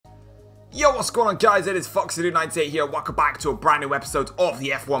Yo, what's going on, guys? It is Foxy298 here. Welcome back to a brand new episode of the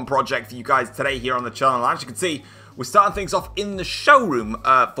F1 Project for you guys today here on the channel. As you can see, we're starting things off in the showroom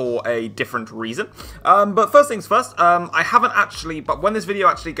for a different reason. But first things first, I haven't actually, but when this video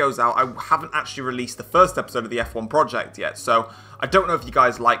actually goes out, I haven't actually released the first episode of the F1 Project yet. So I don't know if you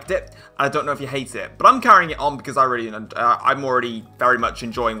guys liked it, and I don't know if you hate it. But I'm carrying it on because I'm already very much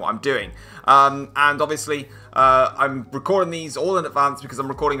enjoying what I'm doing. And obviously, I'm recording these all in advance because I'm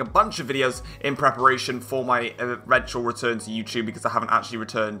recording a bunch of videos in preparation for my eventual return to YouTube because I haven't actually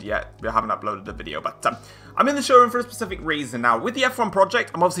returned yet. I haven't uploaded a video, but I'm in the showroom for a specific reason. Now, with the F1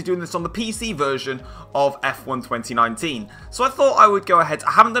 Project, I'm obviously doing this on the PC version of F1 2019. So I thought I would go ahead.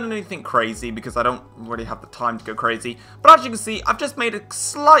 I haven't done anything crazy because I don't really have the time to go crazy. But as you can see, I've just made a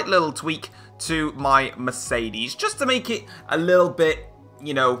slight little tweak to my Mercedes just to make it a little bit,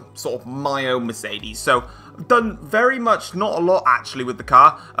 you know, sort of my own Mercedes. So I've done very much not a lot actually with the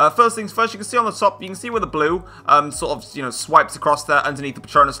car. First things first, you can see on the top, you can see where the blue sort of, you know, swipes across there underneath the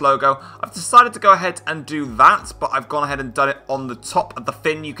Petronas logo. I've decided to go ahead and do that, but I've gone ahead and done it on the top of the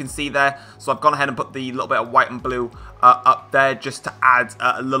fin, you can see there. So I've gone ahead and put the little bit of white and blue up there just to add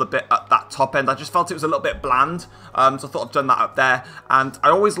a little bit at that top end. I just felt it was a little bit bland, so I thought I've done that up there. And I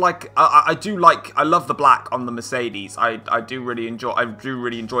always like, I love the black on the Mercedes. I do really enjoy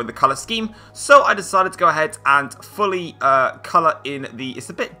the color scheme. So I decided to go ahead and fully color in the.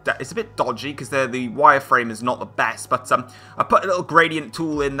 It's a bit dodgy because the wireframe is not the best, but I put a little gradient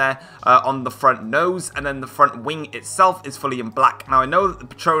tool in there on the front nose, and then the front wing itself is fully in black. Now I know that the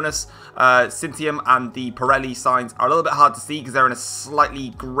Petronas, Cintium, and the Pirelli signs are a little bit hard to see because they're in a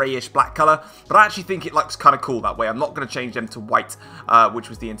slightly greyish black color, but I actually think it looks kind of cool that way. I'm not going to change them to white, which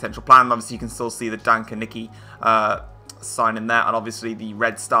was the intentional plan. Obviously, you can still see the Dank and Nicky sign in there, and obviously the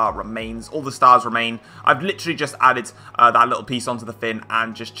red star remains. All the stars remain. I've literally just added that little piece onto the fin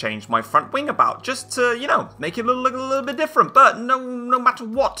and just changed my front wing about, just to, you know, make it look a little bit different. But no matter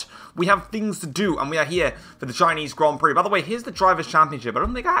what, we have things to do, and we are here for the Chinese Grand Prix. By the way, here's the Drivers' Championship. I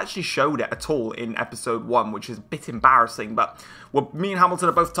don't think I actually showed it at all in episode 1, which is a bit embarrassing, but me and Hamilton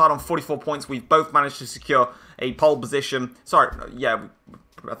are both tied on 44 points. We've both managed to secure a pole position. Sorry, yeah,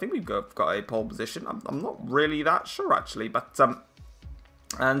 I think we've got a pole position. I'm not really that sure, actually. But,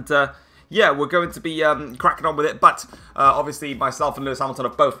 yeah, we're going to be cracking on with it. But, obviously, myself and Lewis Hamilton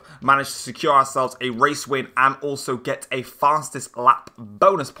have both managed to secure ourselves a race win and also get a fastest lap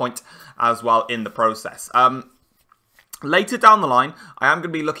bonus point as well in the process. Later down the line, I am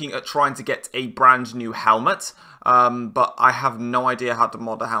going to be looking at trying to get a brand new helmet. But I have no idea how to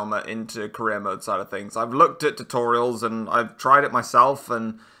mod a helmet into career mode side of things. I've looked at tutorials and I've tried it myself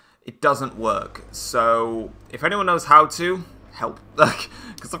and it doesn't work. So if anyone knows how to, help.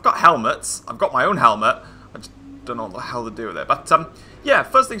 Because I've got helmets. I've got my own helmet. I just don't know what the hell to do with it. But yeah,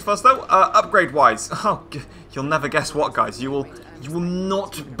 first things first though, upgrade wise. Oh, you'll never guess what, guys. You will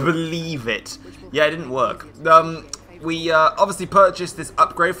not believe it. Yeah, it didn't work. We obviously purchased this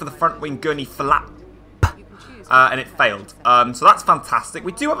upgrade for the front wing gurney flap. And it failed. So that's fantastic.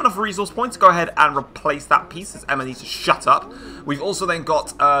 We do have enough resource points to go ahead and replace that piece, as Emma needs to shut up. We've also then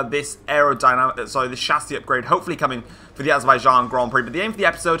got this this chassis upgrade hopefully coming for the Azerbaijan Grand Prix. But the aim for the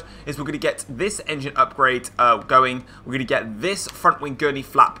episode is we're going to get this engine upgrade going. We're going to get this front wing gurney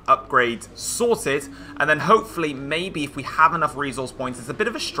flap upgrade sorted. And then hopefully, maybe if we have enough resource points, it's a bit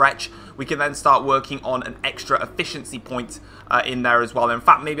of a stretch, we can then start working on an extra efficiency point in there as well. In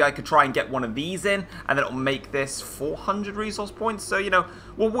fact, maybe I could try and get one of these in, and then it'll make this 400 resource points. So, you know,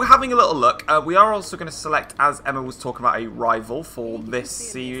 well, we're having a little look. We are also going to select, as Emma was talking about, a rival for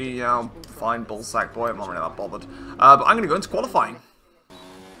this. Fine, Bullsack boy, I'm not really that bothered. But I'm going to go into qualifying.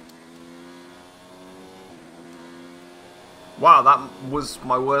 Wow, that was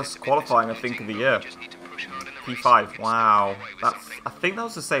my worst qualifying, I think, of the year. P5, wow. I think that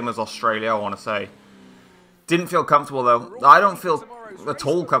was the same as Australia, I want to say. Didn't feel comfortable, though. I don't feel at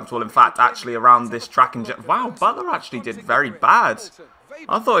all comfortable, in fact, actually, around this track. Wow, Butler actually did very bad.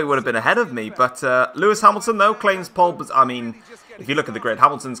 I thought he would have been ahead of me, but Lewis Hamilton, though, claims pole position. I mean, if you look at the grid,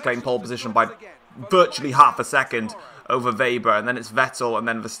 Hamilton's claimed pole position by virtually half a second over Weber, and then it's Vettel, and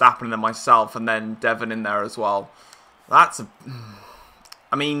then Verstappen, and then myself, and then Devon in there as well. I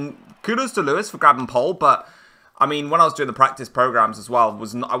mean, kudos to Lewis for grabbing pole, but I mean, when I was doing the practice programs as well,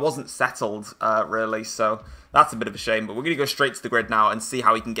 I wasn't settled really, so that's a bit of a shame. But we're going to go straight to the grid now and see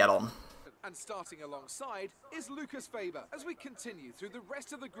how he can get on. And starting alongside is Lucas Weber. As we continue through the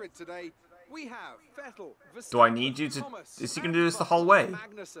rest of the grid today, we have Vettel, Verstappen, do I need you to? Is he going to do this the whole way?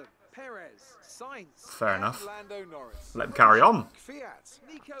 Magnussen, Perez, Sainz, fair enough. Lando Norris. Let him carry on. Fiat,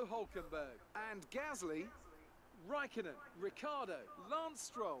 Nico Hulkenberg, and Gasly, Raikkonen, Ricciardo, Lance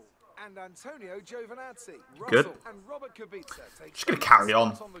Stroll, and Antonio Giovinazzi. Good. Russell and Robert Kubica take Just going to carry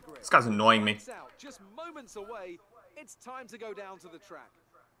on. This guy's annoying me. Just moments away. It's time to go down to the track.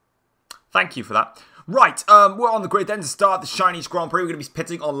 Thank you for that. Right, we're on the grid then to start the Chinese Grand Prix. We're going to be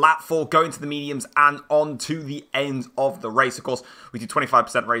pitting on lap 4, going to the mediums, and on to the end of the race. Of course, we do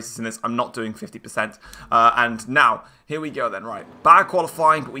 25% races in this. I'm not doing 50%. And now, here we go then. Right, bad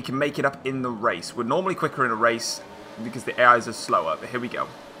qualifying, but we can make it up in the race. We're normally quicker in a race because the AIs are slower, but here we go.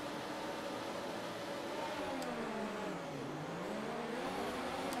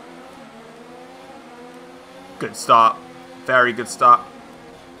 Good start. Very good start.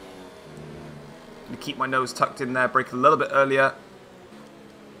 To keep my nose tucked in there, brake a little bit earlier.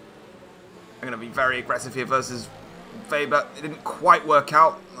 I'm going to be very aggressive here versus Weber. It didn't quite work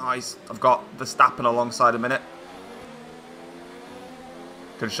out. Nice. I've got Verstappen alongside a minute.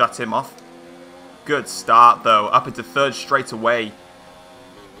 Could have shut him off. Good start, though. Up into third straight away.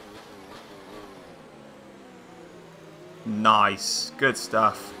 Nice. Good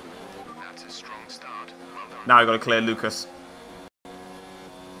stuff. That's a strong start. Well done. Now I've got to clear Lucas.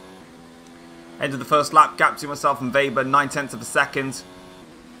 End of the first lap, gap to myself and Weber, 9/10 of a second.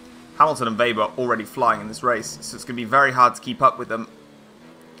 Hamilton and Weber are already flying in this race, so it's going to be very hard to keep up with them.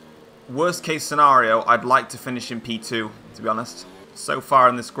 Worst case scenario, I'd like to finish in P2, to be honest. So far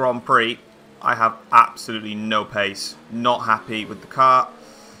in this Grand Prix, I have absolutely no pace. Not happy with the car.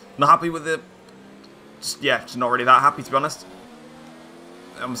 Not happy with the... just not really that happy, to be honest.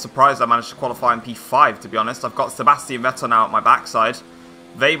 I'm surprised I managed to qualify in P5, to be honest. I've got Sebastian Vettel now at my backside.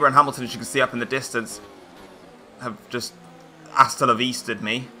 Weber and Hamilton, as you can see up in the distance, have just hasta la vista'd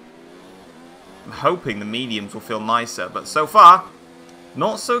me. I'm hoping the mediums will feel nicer, but so far,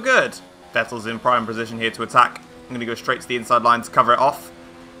 not so good. Vettel's in prime position here to attack. I'm going to go straight to the inside line to cover it off.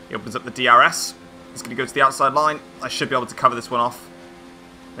 He opens up the DRS. He's going to go to the outside line. I should be able to cover this one off.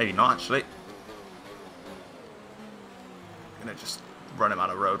 Maybe not, actually. I'm going to just run him out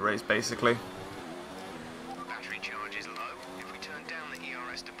of road race, basically. Battery charge is low. If we turn down the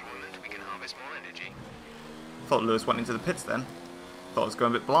ERS deployment, we can harvest more energy. I thought Lewis went into the pits then. Thought I was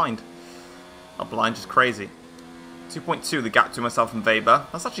going a bit blind. Not blind, just crazy. 2.2 the gap between myself and Weber.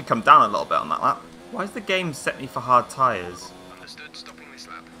 That's actually come down a little bit on that lap. Why does the game set me for hard tyres? Understood. Stopping this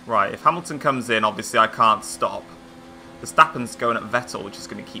lap. Right, if Hamilton comes in, obviously I can't stop. Verstappen's going at Vettel, which is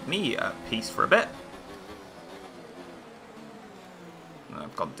going to keep me at peace for a bit.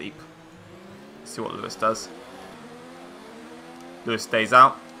 I've gone deep. Let's see what Lewis does. Lewis stays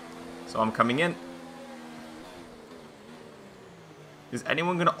out, so I'm coming in. Is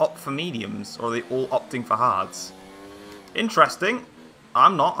anyone going to opt for mediums, or are they all opting for hards? Interesting.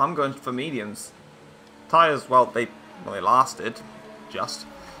 I'm not. I'm going for mediums. Tyres, well, they lasted, just.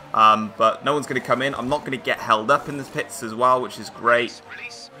 But no one's going to come in. I'm not going to get held up in the pits as well, which is great.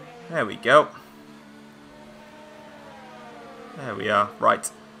 Release. There we go. There we are. Right.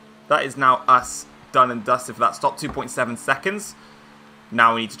 That is now us done and dusted for that stop. 2.7 seconds.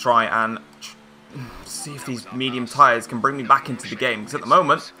 Now we need to try and see if these medium tyres can bring me back into the game. Because at the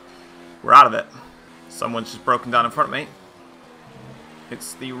moment, we're out of it. Someone's just broken down in front of me.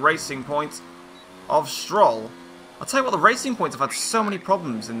 It's the Racing Point of Stroll. I'll tell you what, the Racing Points have had so many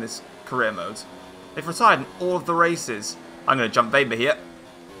problems in this career mode. They've retired in all of the races. I'm going to jump Weber here.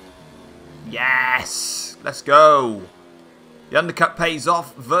 Yes! Let's go! The undercut pays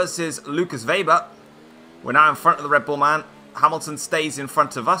off versus Lucas Weber. We're now in front of the Red Bull man. Hamilton stays in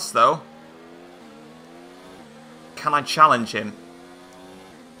front of us, though. Can I challenge him?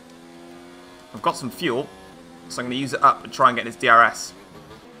 I've got some fuel, so I'm going to use it up and try and get his DRS.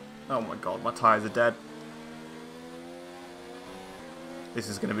 Oh my god, my tyres are dead. This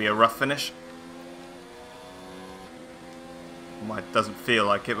is going to be a rough finish. Well, it doesn't feel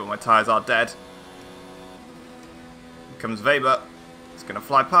like it, but my tyres are dead. Here comes Weber. He's going to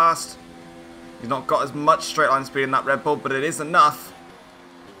fly past. He's not got as much straight line speed in that Red Bull, but it is enough.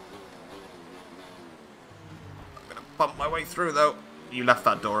 I'm going to bump my way through, though. You left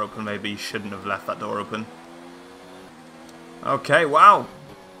that door open, maybe. You shouldn't have left that door open. Okay, wow.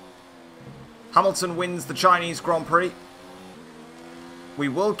 Hamilton wins the Chinese Grand Prix. We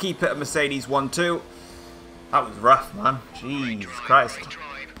will keep it a Mercedes 1-2. That was rough, man. Jesus Christ. Great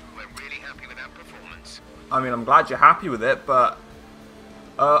drive. We're really happy with that performance. I mean, I'm glad you're happy with it, but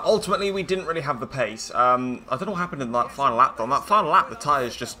ultimately we didn't really have the pace. I don't know what happened in that final lap, though. On that final lap, the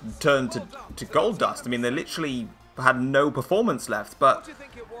tyres just turned to gold dust. I mean, they literally had no performance left, but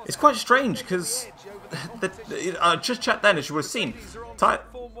it's quite strange because I just checked then, as you would have seen,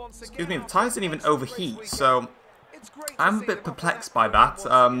 the tyres didn't even overheat, so I'm a bit perplexed by that.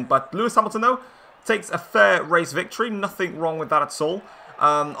 But Lewis Hamilton, though, takes a fair race victory. Nothing wrong with that at all.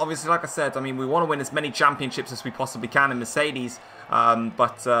 Obviously, like I said, I mean, we want to win as many championships as we possibly can in Mercedes.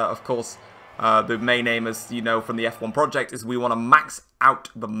 But of course, the main aim, as you know from the F1 project, is we want to max out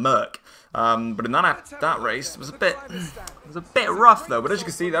the Merc. But in that race, it was a bit rough though. But as you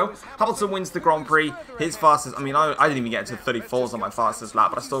can see though, Hamilton wins the Grand Prix. His fastest, I mean, I didn't even get into 34s on my fastest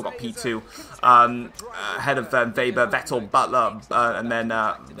lap, but I still got P2 ahead of Weber, Vettel, Butler, and then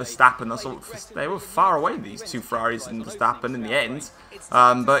Verstappen. They were far away, these two Ferraris and Verstappen in the end.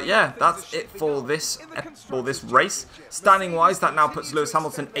 But yeah, that's it for this race. Standing wise, that now puts Lewis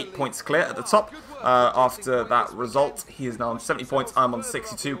Hamilton 8 points clear at the top. After that result, he is now on 70 points. I'm on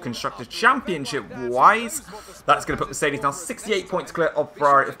 62. Constructors Championship wise, that's going to put Mercedes now 68 points clear of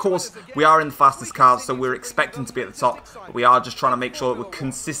Ferrari. Of course, we are in the fastest cars, so we're expecting to be at the top, but we are just trying to make sure that we're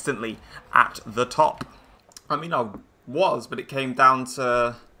consistently at the top. I mean, I was, but it came down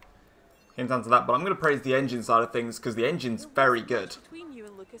to that. But I'm going to praise the engine side of things because the engine's very good. Between you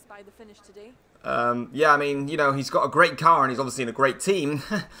and Lucas by the finish today. Yeah, I mean, you know, he's got a great car and he's obviously in a great team.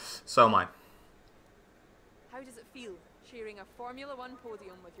 So am I. How does it feel sharing a Formula 1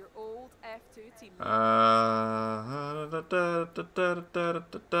 podium with your old F2 team? I'm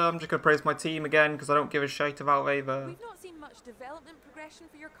just going to praise my team again because I don't give a shite about Weber. We've not seen much development progression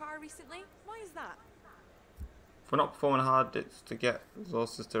for your car recently. Why is that? If we're not performing hard, it's to get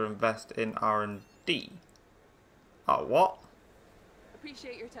resources to invest in R&D. Oh, what?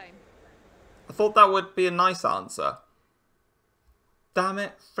 Appreciate your time. I thought that would be a nice answer. Damn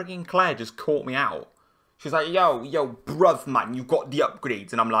it, frigging Claire just caught me out. She's like, yo, bruv, man, you got the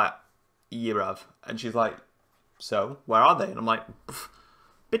upgrades. And I'm like, yeah, bruv. And she's like, so, where are they? And I'm like,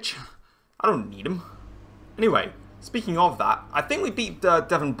 bitch, I don't need them. Anyway, speaking of that, I think we beat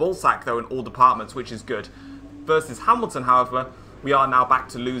Devon Bullsack, though, in all departments, which is good. Versus Hamilton, however, we are now back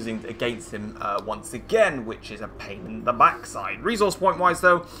to losing against him once again, which is a pain in the backside. Resource point-wise,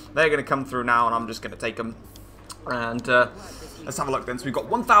 though, they're going to come through now, and I'm just going to take them. And let's have a look then. So we've got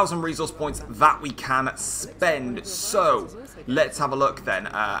 1,000 resource points that we can spend. So let's have a look then.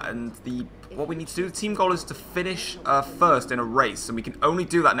 And what we need to do, the team goal is to finish first in a race. And we can only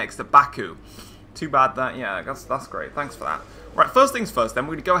do that next to Baku. Too bad that, yeah, that's great. Thanks for that. Right, first things first then,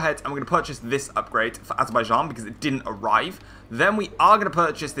 we're going to go ahead and we're going to purchase this upgrade for Azerbaijan because it didn't arrive. Then we are going to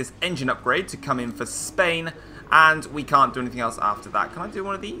purchase this engine upgrade to come in for Spain. And we can't do anything else after that. Can I do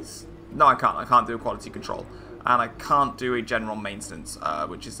one of these? No, I can't. I can't do a quality control. And I can't do a general maintenance,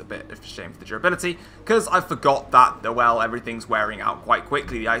 which is a bit of a shame for the durability, because I forgot that, well, everything's wearing out quite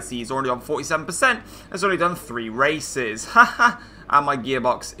quickly. The IC is already on 47%. It's only done 3 races. Haha. And my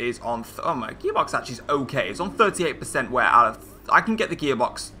gearbox is on... oh, my gearbox actually is okay. It's on 38% wear out of... I can get the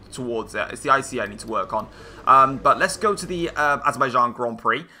gearbox towards it. It's the IC I need to work on. But let's go to the Azerbaijan Grand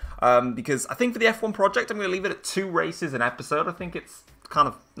Prix. Because I think for the F1 project, I'm going to leave it at 2 races an episode. I think it's kind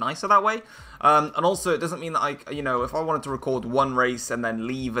of nicer that way. And also, it doesn't mean that you know, if I wanted to record 1 race and then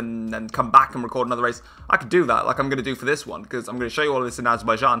leave and then come back and record another race, I could do that, like I'm going to do for this one, because I'm going to show you all of this in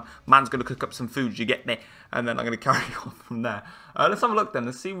Azerbaijan. Man's going to cook up some food, you get me? And then I'm going to carry on from there. Let's have a look then.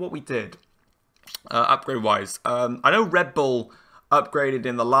 Let's see what we did. Upgrade-wise. I know Red Bull upgraded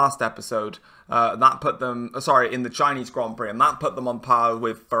in the last episode. That put them, sorry, in the Chinese Grand Prix, and that put them on par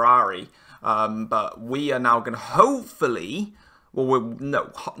with Ferrari. But we are now going to hopefully... well,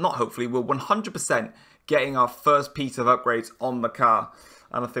 no, not hopefully, we're 100% getting our first piece of upgrades on the car.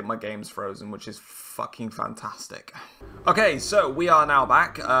 And I think my game's frozen, which is fucking fantastic. Okay, so we are now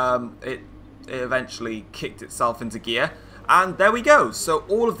back. It eventually kicked itself into gear. And there we go. So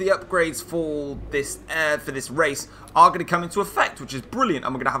all of the upgrades for this race are going to come into effect, which is brilliant.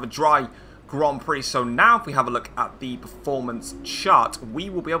 And we're going to have a dry Grand Prix. So now if we have a look at the performance chart, we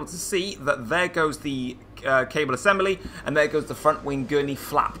will be able to see that there goes the cable assembly and there goes the front wing gurney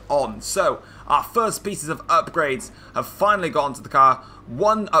flap on. So our first pieces of upgrades have finally got onto the car.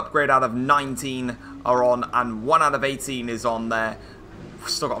 1 upgrade out of 19 are on and 1 out of 18 is on there. We've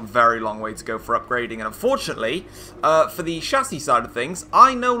still got a very long way to go for upgrading, and unfortunately, for the chassis side of things,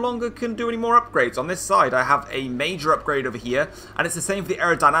 I no longer can do any more upgrades. On this side, I have a major upgrade over here, and it's the same for the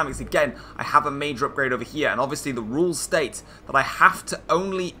aerodynamics. Again, I have a major upgrade over here, and obviously the rules state that I have to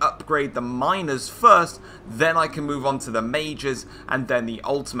only upgrade the minors first, then I can move on to the majors, and then the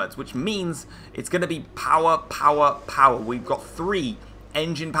ultimates, which means it's going to be power, power, power. We've got 3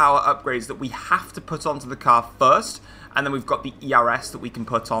 engine power upgrades that we have to put onto the car first, and then we've got the ERS that we can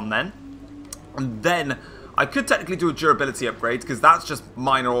put on then. And then I could technically do a durability upgrade because that's just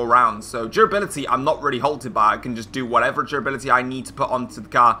minor all round. So durability I'm not really halted by. I can just do whatever durability I need to put onto the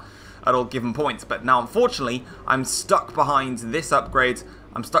car at all given points. But now unfortunately I'm stuck behind this upgrade.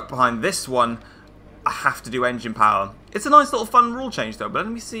 I'm stuck behind this one. I have to do engine power. It's a nice little fun rule change though, but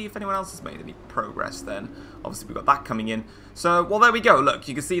let me see if anyone else has made any progress then. Obviously we've got that coming in. So, well, there we go. Look,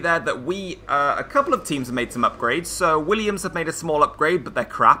 you can see there that a couple of teams have made some upgrades. So, Williams have made a small upgrade, but they're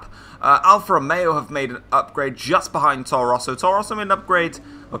crap. Alfa Romeo have made an upgrade just behind Toro Rosso. Toro Rosso made an upgrade,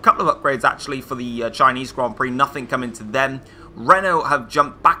 a couple of upgrades actually for the Chinese Grand Prix. Nothing coming to them. Renault have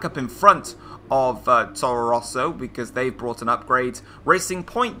jumped back up in front of Toro Rosso because they've brought an upgrade. Racing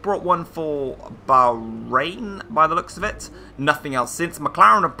Point brought one for Bahrain by the looks of it. Nothing else since.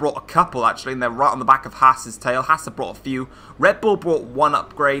 McLaren have brought a couple actually, and they're right on the back of Haas's tail. Haas have brought a few. Red Bull brought one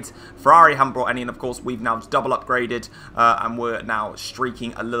upgrade. Ferrari haven't brought any, and of course we've now double upgraded and we're now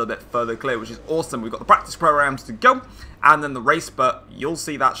streaking a little bit further clear, which is awesome. We've got the practice programs to go and then the race, but you'll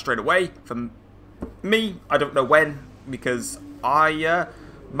see that straight away. From me, I don't know when, because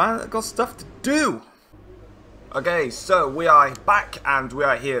man, I've got stuff to do. Okay, so we are back and we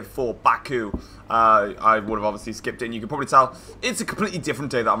are here for Baku. I would have obviously skipped it, and you can probably tell it's a completely different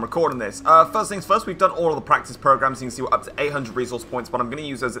day that I'm recording this. First things first, we've done all of the practice programs. You can see we're up to 800 resource points, but I'm going to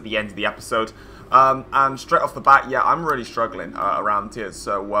use those at the end of the episode. And straight off the bat, yeah, I'm really struggling around here.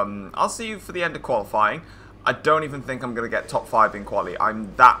 So I'll see you for the end of qualifying. I don't even think I'm going to get top 5 in quali.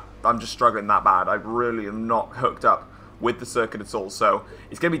 I'm just struggling that bad. I really am not hooked up with the circuit at all, so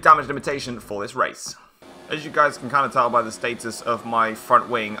it's going to be damage limitation for this race. As you guys can kind of tell by the status of my front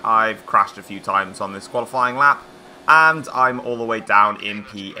wing, I've crashed a few times on this qualifying lap, and I'm all the way down in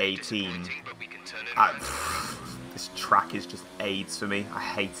P18. This track is just AIDS for me. I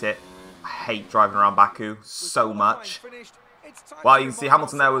hate it. I hate driving around Baku so much. Well, you can see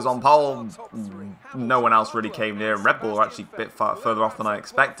Hamilton there was on pole. No one else really came near, and Red Bull are actually a bit further off than I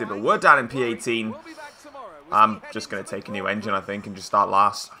expected, but we're down in P18. I'm just going to take a new engine, I think, and just start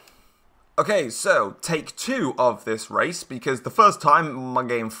last. Okay, so take 2 of this race, because the first time my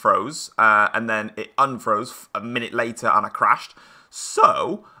game froze, and then it unfroze a minute later and I crashed.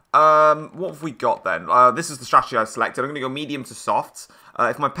 So, what have we got then? This is the strategy I selected. I'm going to go medium to softs.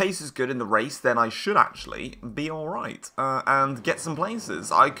 If my pace is good in the race, then I should actually be alright, and get some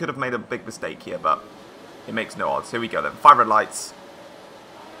places. I could have made a big mistake here, but it makes no odds. Here we go then. 5 red lights.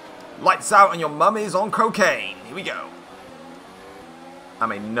 Lights out and your mum is on cocaine. Here we go. That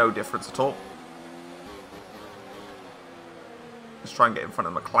made no difference at all. Let's try and get in front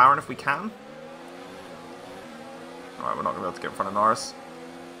of McLaren if we can. Alright, we're not going to be able to get in front of Norris.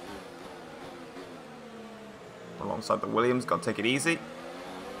 Alongside the Williams, got to take it easy.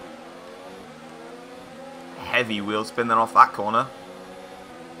 Heavy wheel spin then off that corner.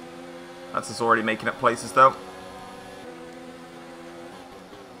 That's us already making up places though.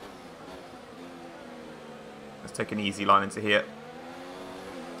 Let's take an easy line into here.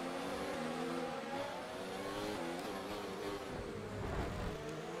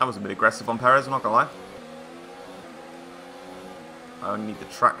 That was a bit aggressive on Perez, I'm not gonna lie. I only need the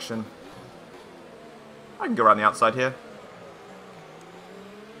traction. I can go around the outside here.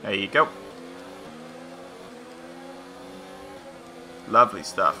 There you go. Lovely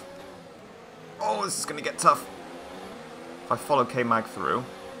stuff. Oh, this is gonna get tough. If I follow K-Mag through,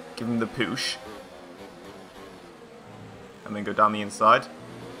 give him the push. And then go down the inside.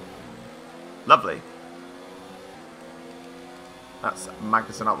 Lovely. That's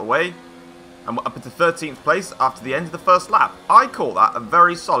Magnussen out the way. And we're up into 13th place after the end of the first lap. I call that a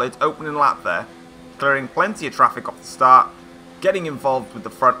very solid opening lap there. Clearing plenty of traffic off the start. Getting involved with the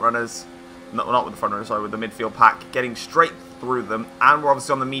front runners. Not with the front runners, sorry, with the midfield pack. Getting straight through them. And we're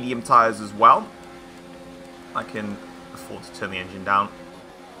obviously on the medium tyres as well. I can afford to turn the engine down.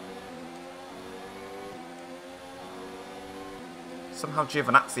 Somehow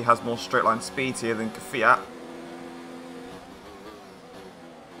Giovinazzi has more straight line speed here than Kvyat.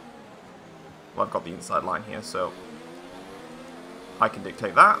 Well, I've got the inside line here, so I can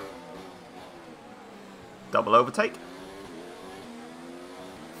dictate that. Double overtake.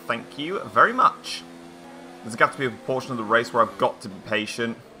 Thank you very much. There's got to be a portion of the race where I've got to be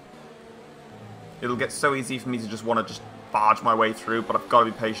patient. It'll get so easy for me to just want to just barge my way through, but I've got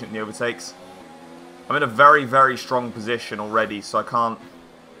to be patient in the overtakes. I'm in a very, very strong position already, so I can't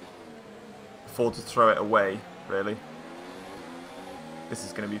afford to throw it away, really. This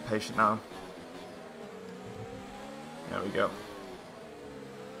is going to be patient now. There we go.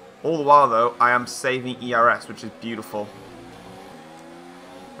 All the while, though, I am saving ERS, which is beautiful.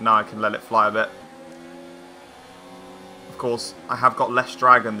 And now I can let it fly a bit. Of course, I have got less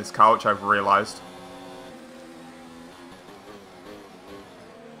drag in this car, which I've realised.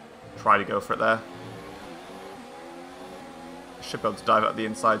 Try to go for it there. Should be able to dive out the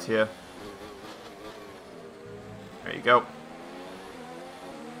inside here. There you go.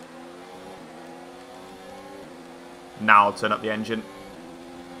 Now I'll turn up the engine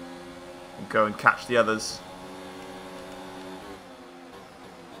and go and catch the others.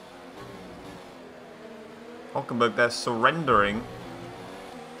 Hulkenberg, they're surrendering.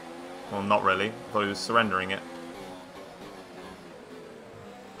 Well, not really. I thought he was surrendering it.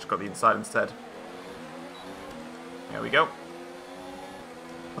 Just got the inside instead. There we go.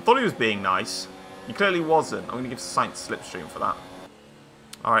 I thought he was being nice. He clearly wasn't. I'm going to give Sainz slipstream for that.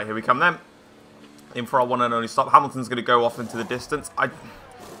 Alright, here we come then. In for our one and only stop. Hamilton's going to go off into the distance.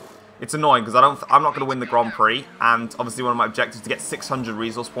 It's annoying because I'm not going to win the Grand Prix. And obviously one of my objectives to get 600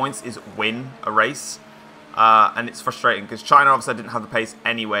 resource points is win a race. And it's frustrating because China obviously didn't have the pace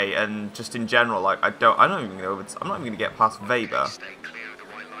anyway, and just in general, like I'm not even going to get past Weber.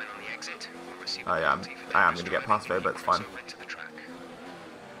 I am going to get past Weber. It's fine.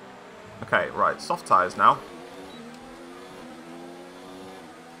 Okay, right, soft tyres now.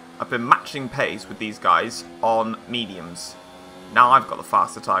 I've been matching pace with these guys on mediums. Now I've got the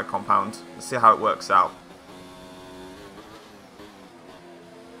faster tyre compound. Let's see how it works out.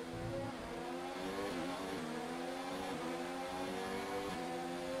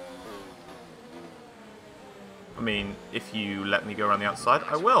 I mean, if you let me go around the outside,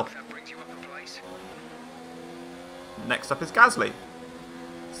 I will. Next up is Gasly.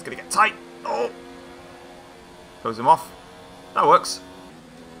 It's going to get tight. Oh! Close him off. That works.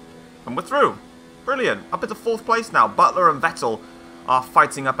 And we're through. Brilliant. Up into 4th place now. Butler and Vettel are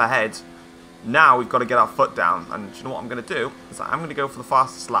fighting up ahead. Now we've got to get our foot down. And do you know what I'm going to do? Is I'm going to go for the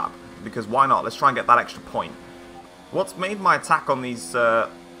fastest lap. Because why not? Let's try and get that extra point. What's made my attack on these...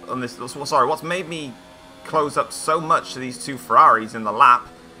 what's made me close up so much to these two Ferraris in the lap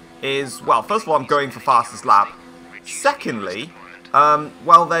is, well, first of all, I'm going for fastest lap. Secondly,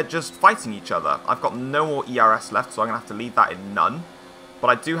 well, they're just fighting each other. I've got no more ERS left, so I'm going to have to leave that in none. But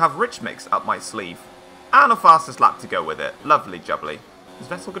I do have Rich Mix up my sleeve. And a fastest lap to go with it. Lovely jubbly. Is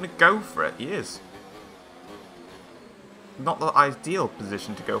Vettel going to go for it? He is. Not the ideal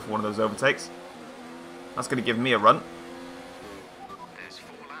position to go for one of those overtakes. That's going to give me a run. There's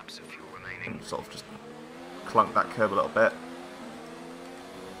 4 laps of fuel remaining. And sort of just clunk that curb a little bit.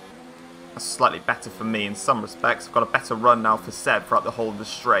 That's slightly better for me in some respects. I've got a better run now for Seb throughout the whole of the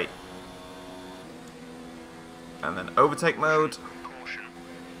straight. And then overtake mode.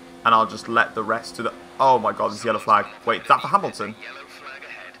 And I'll just let the rest to the... Oh my god, this yellow flag. Wait, is that for Hamilton?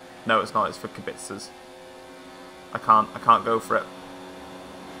 No, it's not. It's for Kubica's. I can't go for it.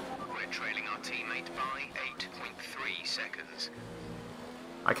 We're trailing our teammate by 8.3 seconds.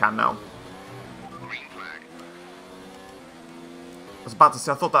 I can now. Green flag. I was about to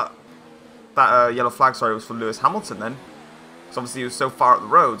say, I thought that yellow flag, sorry, was for Lewis Hamilton then. Because obviously he was so far up the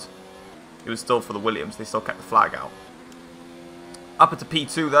road. It was still for the Williams. They still kept the flag out. Up into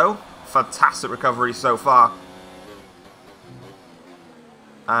P2 though. Fantastic recovery so far.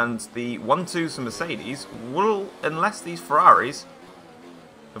 And the 1-2s from Mercedes will, unless these Ferraris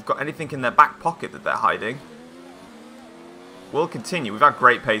have got anything in their back pocket that they're hiding, will continue. We've had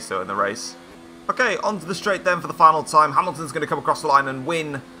great pace though in the race. Okay, onto the straight then for the final time. Hamilton's going to come across the line and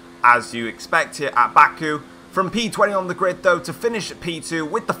win, as you expect here at Baku. From P20 on the grid though to finish at P2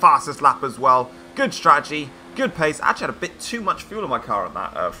 with the fastest lap as well. Good strategy, good pace. I actually had a bit too much fuel in my car on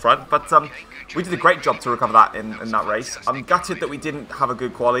that front, but we did a great job to recover that in that race. I'm gutted that we didn't have a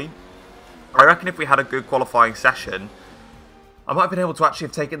good quali. I reckon if we had a good qualifying session, I might have been able to actually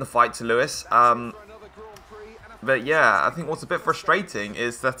have taken the fight to Lewis. But yeah, I think what's a bit frustrating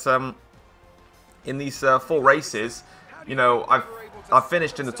is that in these 4 races, you know, I've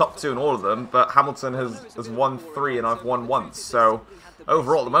finished in the top 2 in all of them, but Hamilton has won 3 and I've won once. So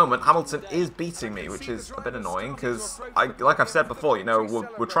overall at the moment, Hamilton is beating me, which is a bit annoying because, like I've said before, you know,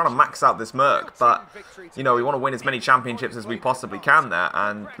 we're trying to max out this Merc, but, you know, we want to win as many championships as we possibly can there,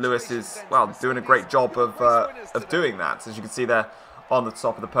 and Lewis is, well, doing a great job of doing that, as you can see there on the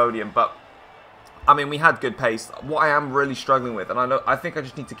top of the podium. But I mean, we had good pace. What I am really struggling with, and I think I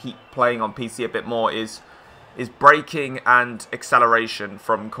just need to keep playing on PC a bit more, is braking and acceleration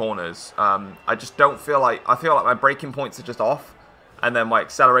from corners. I just don't feel like... I feel like my braking points are just off, and then my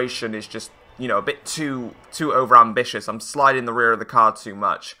acceleration is just, you know, a bit too over-ambitious. I'm sliding the rear of the car too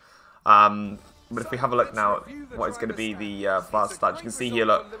much. But if we have a look now at what is going to be the fast start, you can see here,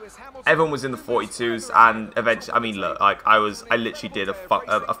 look, everyone was in the 42s, and eventually, I mean, look, like, I literally did a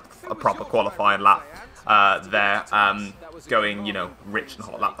proper qualifying lap there, going, you know, rich and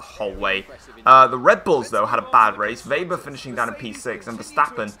hot lap the whole way. The Red Bulls, though, had a bad race. Weber finishing down in P6 and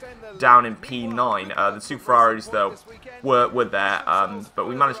Verstappen down in P9. The 2 Ferraris, though, were there, but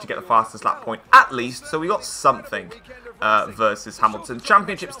we managed to get the fastest lap point at least, so we got something. versus Hamilton.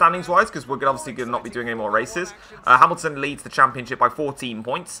 Championship standings wise, because we're obviously going to not be doing any more races. Hamilton leads the championship by 14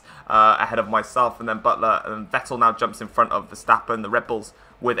 points ahead of myself, and then Butler and Vettel now jumps in front of Verstappen. The Red Bulls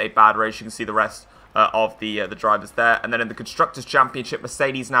with a bad race. You can see the rest of the drivers there. And then in the Constructors' Championship,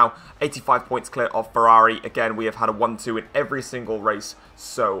 Mercedes now 85 points clear of Ferrari. Again, we have had a 1-2 in every single race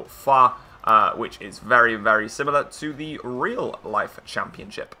so far, which is very, very similar to the real life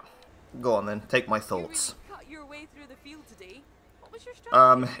championship. Go on then, take my thoughts. You really cut your way through the field today. What was your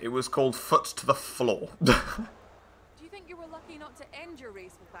strategy? It was called foot to the floor. Do you think you were lucky not to end your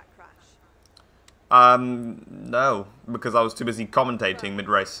race with that crash? No, because I was too busy commentating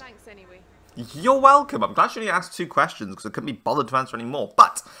mid-race. Thanks anyway. You're welcome. I'm glad you only asked 2 questions because I couldn't be bothered to answer any more.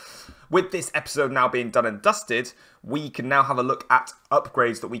 But with this episode now being done and dusted, we can now have a look at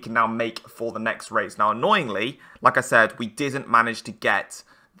upgrades that we can now make for the next race. Now, annoyingly, like I said, we didn't manage to get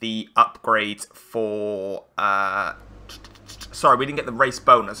the upgrade for... sorry, we didn't get the race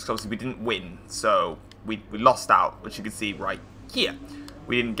bonus because obviously we didn't win. So we lost out, which you can see right here.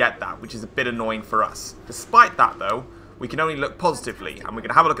 We didn't get that, which is a bit annoying for us. Despite that, though, we can only look positively, and we're going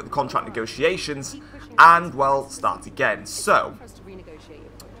to have a look at the contract negotiations, and, well, start again. So,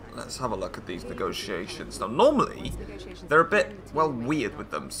 let's have a look at these negotiations. Now, normally, they're a bit, well, weird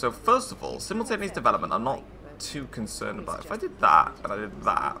with them. So, first of all, simultaneous development, I'm not too concerned about. If I did that, and I did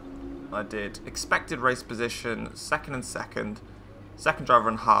that, and I did expected race position, second and second driver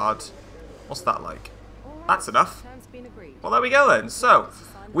and hard, what's that like? That's enough. Well, there we go then. So,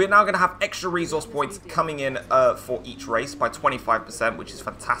 we're now going to have extra resource points coming in for each race by 25%, which is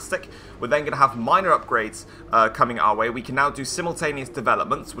fantastic. We're then going to have minor upgrades coming our way. We can now do simultaneous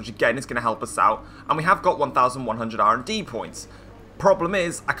developments, which again is going to help us out. And we have got 1,100 R&D points. Problem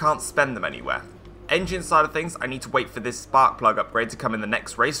is, I can't spend them anywhere. Engine side of things, I need to wait for this spark plug upgrade to come in the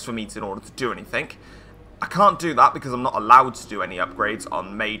next race for me in order to do anything. I can't do that because I'm not allowed to do any upgrades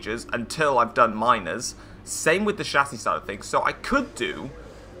on majors until I've done minors. Same with the chassis side of things. So I could do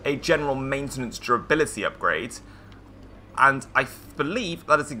a general maintenance durability upgrade, and I believe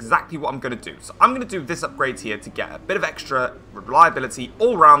that is exactly what I'm going to do. So I'm going to do this upgrade here to get a bit of extra reliability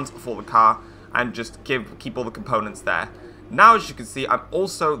all round for the car and just keep all the components there. Now, as you can see, I'm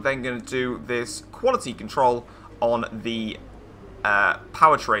also then going to do this quality control on the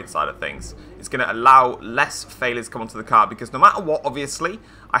powertrain side of things. It's going to allow less failures come onto the car because no matter what, obviously,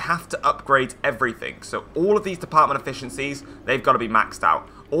 I have to upgrade everything. So all of these department efficiencies, they've got to be maxed out.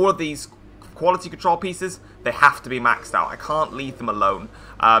 All of these quality control pieces, they have to be maxed out. I can't leave them alone.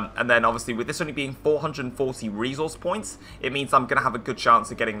 And then obviously with this only being 440 resource points, it means I'm going to have a good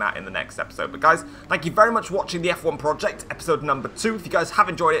chance of getting that in the next episode. But guys, thank you very much for watching the F1 Project, episode number 2. If you guys have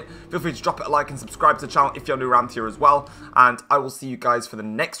enjoyed it, feel free to drop it a like and subscribe to the channel if you're new around here as well. And I will see you guys for the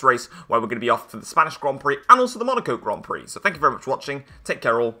next race where we're going to be off for the Spanish Grand Prix and also the Monaco Grand Prix. So thank you very much for watching. Take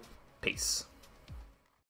care all. Peace.